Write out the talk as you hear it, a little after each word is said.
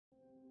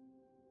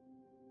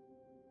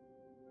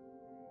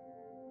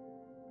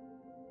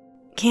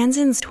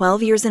Kansans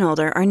 12 years and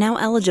older are now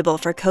eligible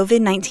for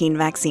COVID-19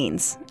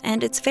 vaccines,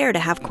 and it's fair to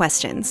have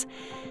questions.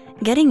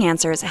 Getting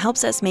answers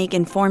helps us make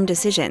informed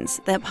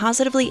decisions that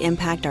positively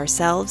impact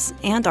ourselves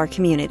and our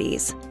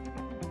communities.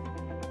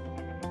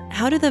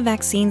 How do the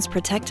vaccines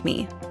protect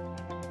me?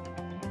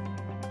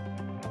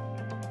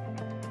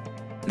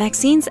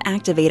 Vaccines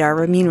activate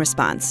our immune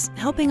response,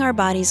 helping our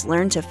bodies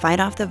learn to fight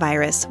off the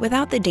virus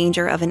without the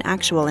danger of an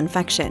actual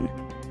infection.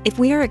 If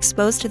we are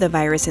exposed to the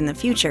virus in the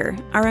future,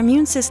 our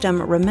immune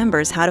system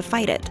remembers how to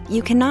fight it.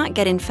 You cannot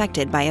get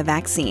infected by a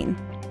vaccine.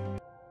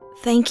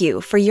 Thank you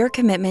for your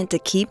commitment to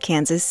keep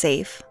Kansas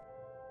safe.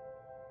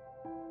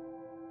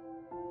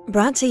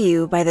 Brought to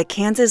you by the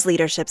Kansas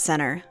Leadership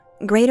Center,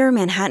 Greater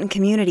Manhattan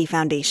Community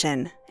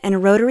Foundation,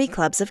 and Rotary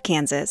Clubs of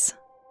Kansas.